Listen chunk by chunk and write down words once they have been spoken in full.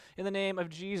In the name of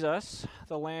Jesus,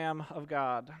 the Lamb of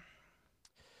God.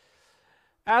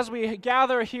 As we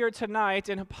gather here tonight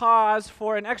and pause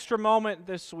for an extra moment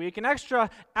this week, an extra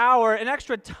hour, an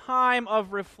extra time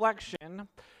of reflection,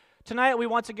 tonight we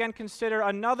once again consider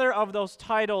another of those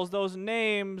titles, those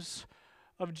names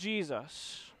of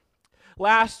Jesus.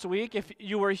 Last week, if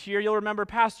you were here, you'll remember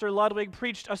Pastor Ludwig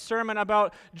preached a sermon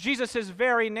about Jesus'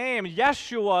 very name,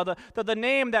 Yeshua, the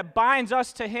name that binds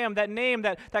us to him, that name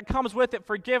that comes with it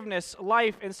forgiveness,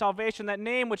 life, and salvation, that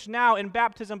name which now in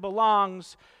baptism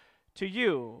belongs to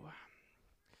you.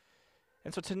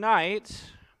 And so tonight,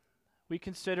 we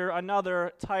consider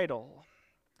another title,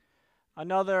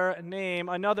 another name,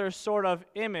 another sort of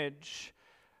image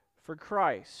for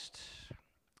Christ.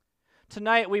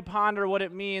 Tonight we ponder what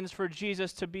it means for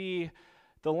Jesus to be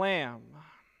the Lamb.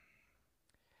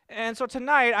 And so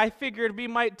tonight I figured we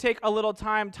might take a little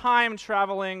time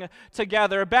traveling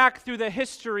together back through the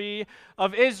history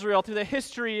of Israel, through the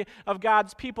history of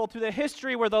God's people, through the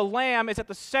history where the Lamb is at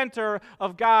the center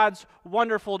of God's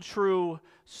wonderful, true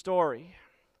story.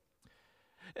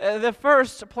 The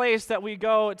first place that we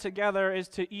go together is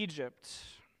to Egypt.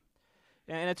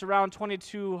 And it's around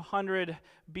 2200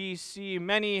 BC,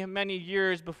 many, many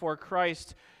years before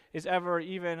Christ is ever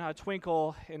even a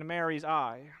twinkle in Mary's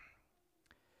eye.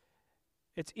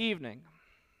 It's evening,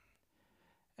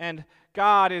 and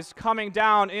God is coming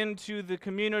down into the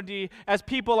community as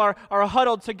people are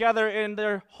huddled together in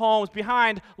their homes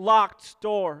behind locked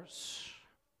doors.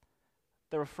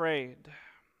 They're afraid.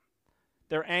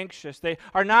 They're anxious. They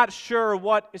are not sure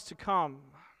what is to come.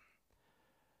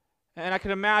 And I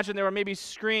can imagine there were maybe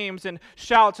screams and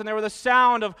shouts, and there was the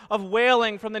sound of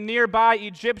wailing from the nearby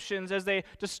Egyptians as they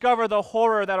discover the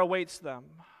horror that awaits them.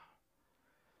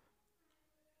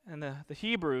 And the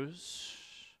Hebrews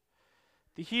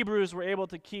were able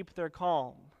to keep their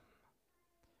calm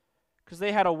because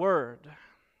they had a word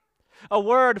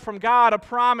from God, a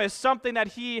promise, something that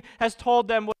He has told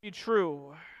them would be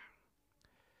true.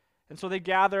 And so they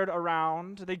gathered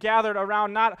around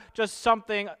not just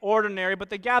something ordinary, but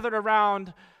they gathered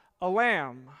around a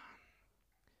lamb.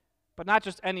 But not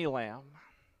just any lamb.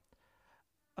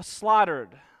 A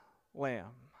slaughtered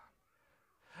lamb.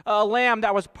 A lamb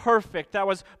that was perfect, that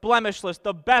was blemishless,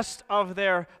 the best of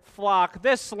their flock.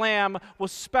 This lamb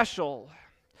was special.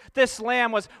 This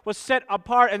lamb was set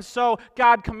apart, and so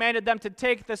God commanded them to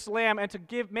take this lamb and to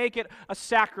make it a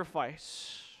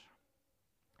sacrifice.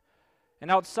 And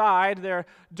outside, their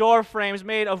door frames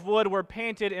made of wood were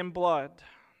painted in blood.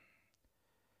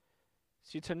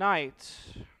 See, tonight,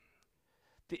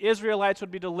 the Israelites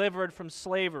would be delivered from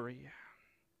slavery.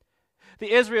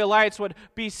 The Israelites would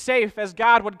be safe as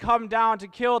God would come down to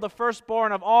kill the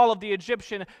firstborn of all of the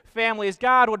Egyptian families.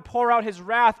 God would pour out His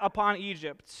wrath upon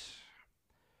Egypt.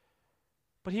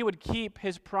 But He would keep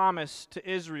His promise to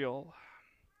Israel.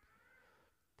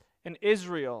 And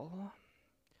Israel,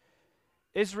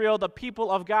 the people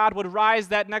of God, would rise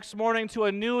that next morning to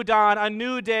a new dawn, a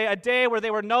new day, a day where they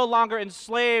were no longer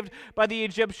enslaved by the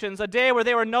Egyptians, a day where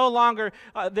they were no longer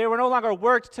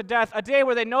worked to death, a day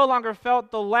where they no longer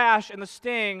felt the lash and the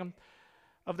sting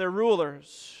of their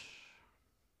rulers.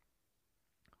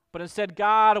 But instead,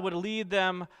 God would lead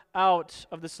them out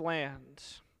of this land.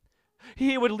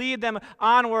 He would lead them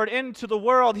onward into the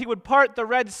world. He would part the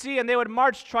Red Sea, and they would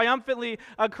march triumphantly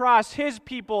across His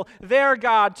people, their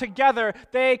God. Together,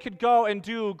 they could go and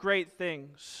do great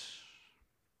things.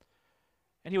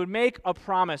 And He would make a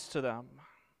promise to them.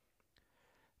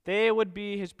 They would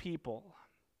be His people,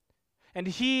 and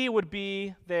He would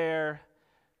be their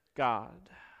God.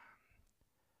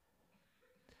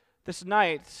 This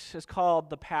night is called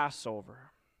the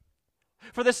Passover.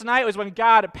 For this night was when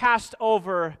God passed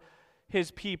over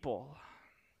His people.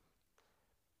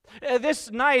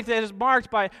 This night that is marked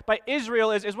by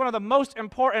Israel is one of the most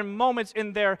important moments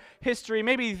in their history,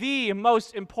 maybe the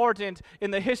most important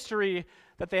in the history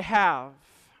that they have.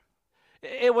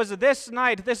 It was this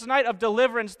night of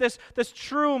deliverance, this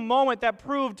true moment that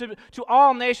proved to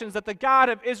all nations that the God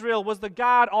of Israel was the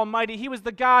God Almighty. He was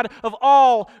the God of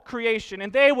all creation.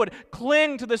 And they would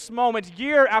cling to this moment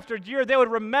year after year. They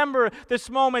would remember this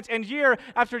moment, and year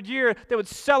after year they would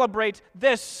celebrate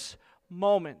this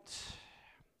moment.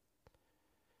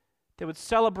 They would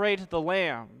celebrate the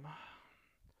Lamb,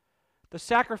 the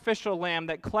sacrificial lamb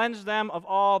that cleansed them of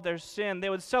all their sin. They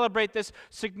would celebrate this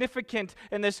significant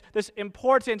and this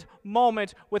important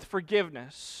moment with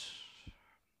forgiveness.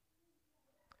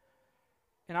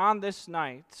 And on this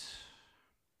night,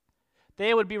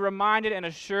 they would be reminded and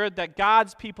assured that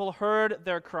God's people heard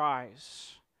their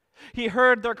cries. He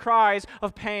heard their cries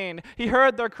of pain. He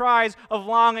heard their cries of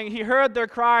longing. He heard their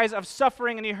cries of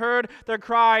suffering, and he heard their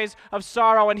cries of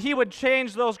sorrow. And he would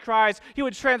change those cries. He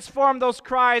would transform those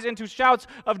cries into shouts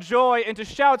of joy, into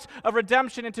shouts of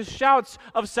redemption, into shouts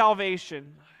of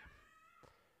salvation.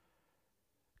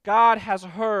 God has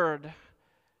heard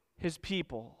his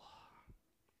people,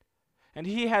 and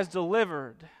he has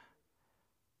delivered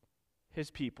his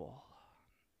people.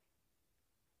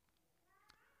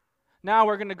 Now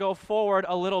we're going to go forward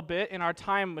a little bit in our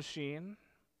time machine.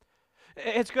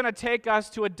 It's going to take us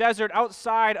to a desert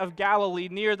outside of Galilee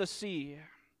near the sea.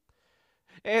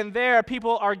 And there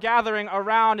people are gathering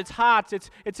around. It's hot.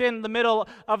 It's in the middle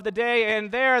of the day.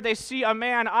 And there they see a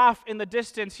man off in the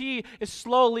distance. He is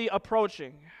slowly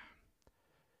approaching.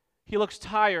 He looks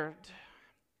tired.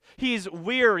 He's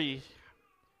weary.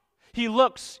 He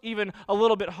looks even a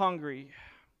little bit hungry.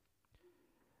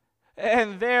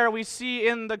 And there we see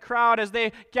in the crowd as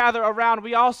they gather around,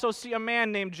 we also see a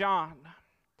man named John.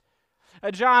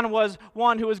 John was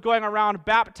one who was going around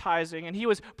baptizing, and he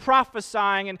was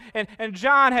prophesying, and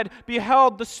John had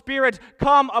beheld the Spirit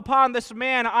come upon this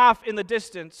man off in the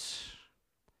distance.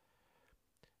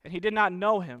 And he did not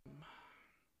know him,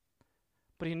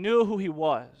 but he knew who he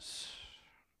was.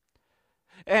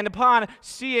 And upon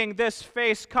seeing this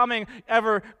face coming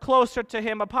ever closer to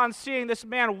him, upon seeing this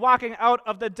man walking out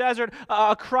of the desert,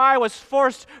 a cry was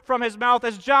forced from his mouth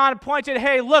as John pointed,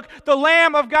 "Hey, look, the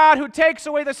Lamb of God who takes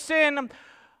away the sin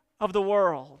of the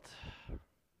world."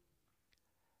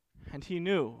 And he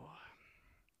knew.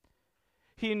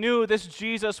 He knew this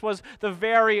Jesus was the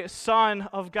very Son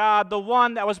of God, the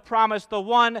one that was promised, the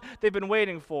one they've been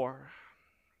waiting for.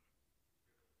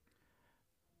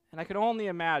 And I could only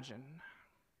imagine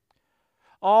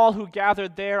all who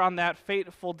gathered there on that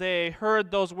fateful day heard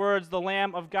those words, the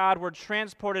Lamb of God, were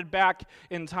transported back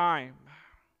in time.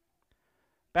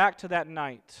 Back to that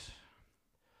night.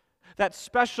 That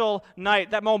special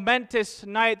night, that momentous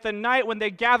night, the night when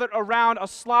they gathered around a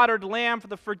slaughtered lamb for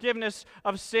the forgiveness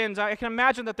of sins. I can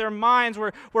imagine that their minds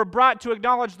were brought to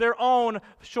acknowledge their own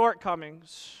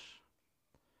shortcomings,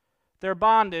 their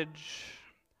bondage,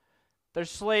 their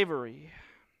slavery.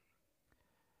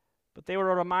 But they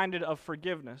were reminded of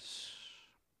forgiveness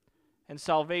and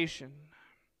salvation.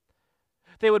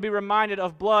 They would be reminded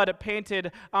of blood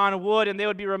painted on wood, and they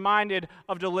would be reminded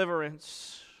of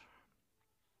deliverance.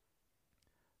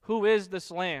 Who is this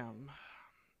Lamb?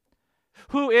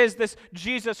 Who is this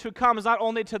Jesus who comes not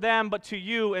only to them, but to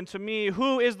you and to me?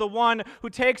 Who is the one who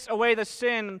takes away the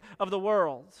sin of the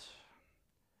world?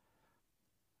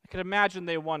 I could imagine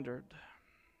they wondered.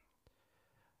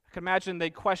 I could imagine they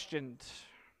questioned.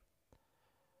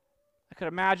 I could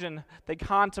imagine they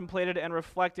contemplated and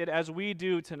reflected as we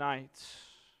do tonight.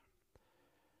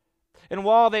 And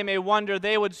while they may wonder,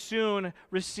 they would soon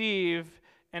receive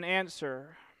an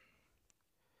answer.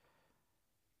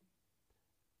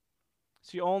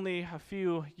 See, only a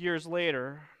few years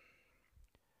later,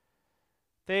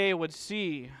 they would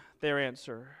see their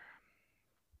answer.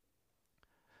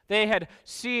 They had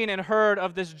seen and heard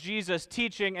of this Jesus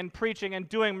teaching and preaching and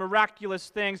doing miraculous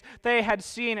things. They had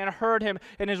seen and heard him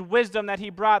in his wisdom that he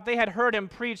brought. They had heard him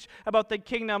preach about the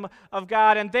kingdom of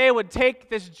God, and they would take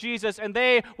this Jesus and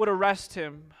they would arrest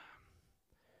him.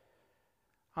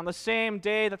 On the same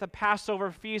day that the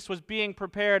Passover feast was being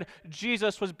prepared,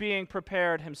 Jesus was being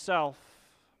prepared himself.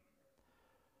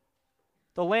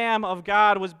 The Lamb of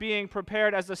God was being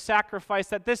prepared as a sacrifice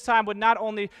that this time would not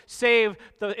only save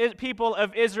the people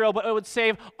of Israel, but it would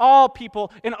save all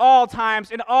people in all times,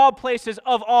 in all places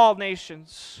of all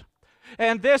nations.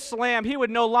 And this Lamb, he would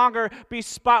no longer be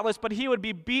spotless, but he would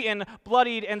be beaten,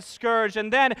 bloodied, and scourged.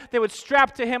 And then they would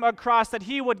strap to him a cross that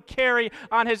he would carry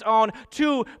on his own,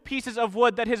 2 pieces of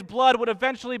wood that his blood would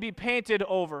eventually be painted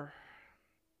over.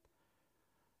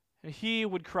 And he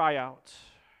would cry out.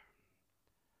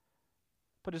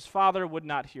 But his Father would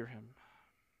not hear him.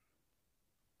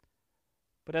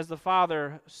 But as the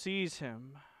Father sees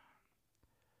him,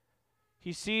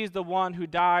 he sees the one who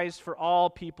dies for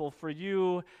all people, for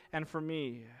you and for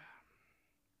me.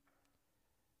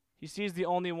 He sees the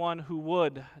only one who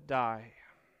would die.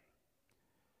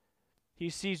 He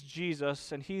sees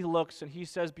Jesus, and he looks and he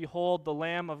says, "Behold, the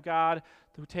Lamb of God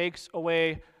who takes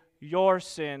away your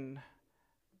sin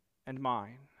and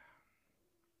mine."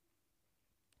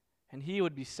 And he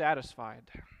would be satisfied.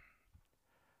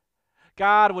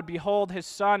 God would behold his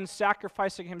Son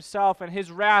sacrificing himself, and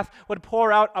his wrath would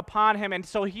pour out upon him. And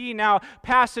so he now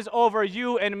passes over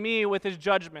you and me with his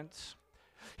judgments.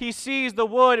 He sees the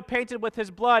wood painted with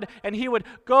his blood, and he would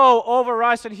go over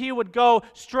us, and he would go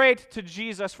straight to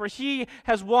Jesus, for he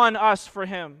has won us for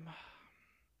him.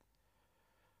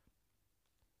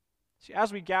 See,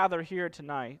 as we gather here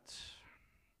tonight,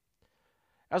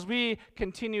 as we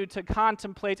continue to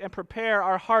contemplate and prepare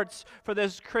our hearts for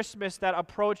this Christmas that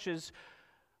approaches,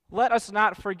 let us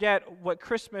not forget what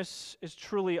Christmas is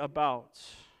truly about.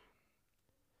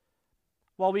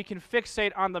 While we can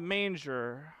fixate on the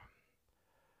manger,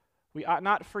 we ought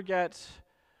not forget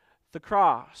the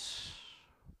cross.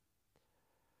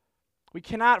 We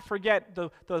cannot forget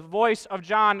the voice of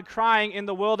John crying in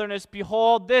the wilderness,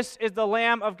 "Behold, this is the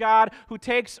Lamb of God who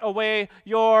takes away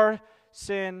your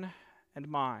sin and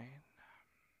mine."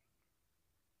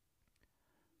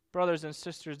 Brothers and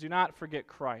sisters, do not forget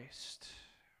Christ.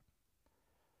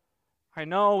 I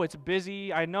know it's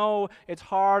busy. I know it's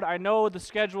hard. I know the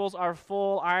schedules are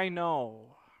full. I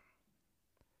know.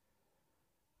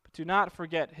 But do not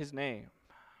forget his name.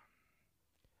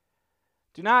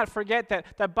 Do not forget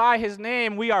that by his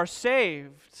name we are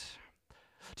saved.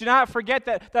 Do not forget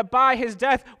that by his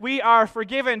death we are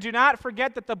forgiven. Do not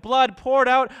forget that the blood poured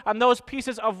out on those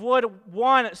pieces of wood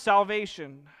won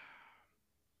salvation.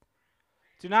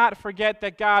 Do not forget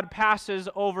that God passes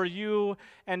over you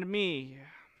and me.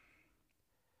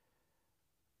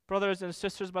 Brothers and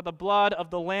sisters, by the blood of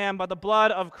the Lamb, by the blood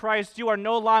of Christ, you are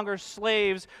no longer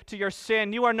slaves to your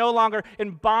sin. You are no longer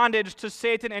in bondage to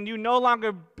Satan, and you no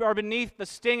longer are beneath the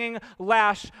stinging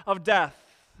lash of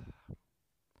death.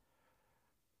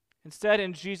 Instead,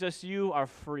 in Jesus, you are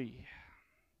free.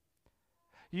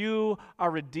 You are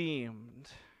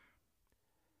redeemed.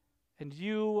 And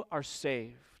you are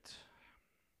saved.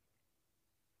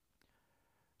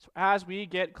 So as we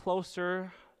get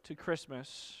closer to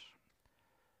Christmas,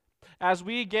 as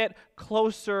we get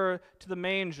closer to the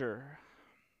manger,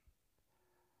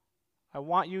 I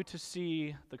want you to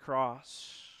see the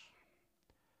cross.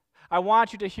 I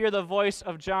want you to hear the voice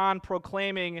of John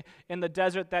proclaiming in the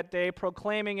desert that day,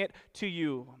 proclaiming it to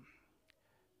you.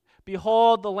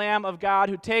 "Behold the Lamb of God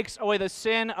who takes away the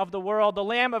sin of the world, the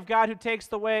Lamb of God who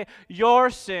takes away your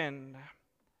sin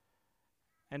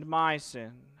and my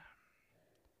sin,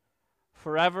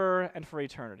 forever and for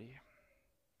eternity."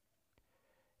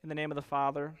 In the name of the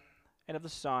Father, and of the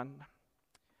Son,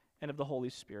 and of the Holy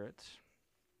Spirit.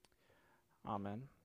 Amen.